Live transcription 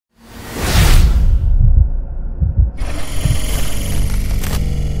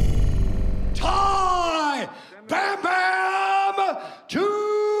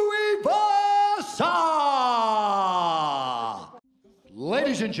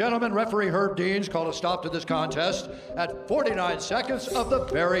and gentlemen, referee Hurb Dean's called a stop to this contest at 49 seconds of the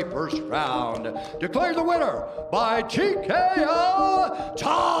very first round. Declared the winner by TKO,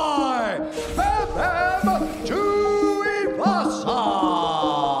 Tai Tuivasa.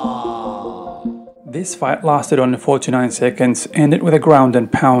 This fight lasted only 49 seconds, ended with a ground and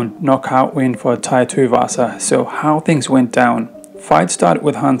pound knockout win for Tai Tuivasa. So how things went down. Fight started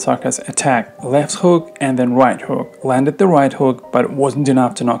with Hunsucker's attack, left hook and then right hook. Landed the right hook, but it wasn't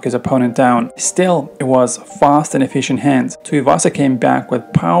enough to knock his opponent down. Still, it was fast and efficient hands. Tuivasa came back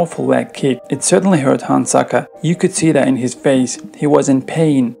with powerful leg kick. It certainly hurt Hunsucker. You could see that in his face. He was in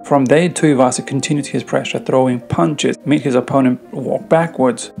pain. From there, Tuivasa continued his pressure, throwing punches, made his opponent walk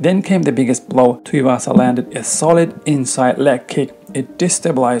backwards. Then came the biggest blow. Tuivasa landed a solid inside leg kick. It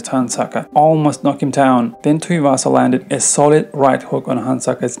destabilized Hunsucker, almost knocked him down. Then Tuivasa landed a solid right hook on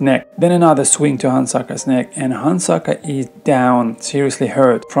Hunsucker's neck. Then another swing to Hunsucker's neck, and Hunsucker is down, seriously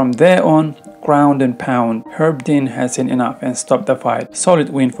hurt. From there on, ground and pound. Hurb Dean has seen enough and stopped the fight. Solid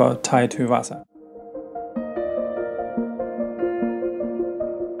win for Tai Tuivasa.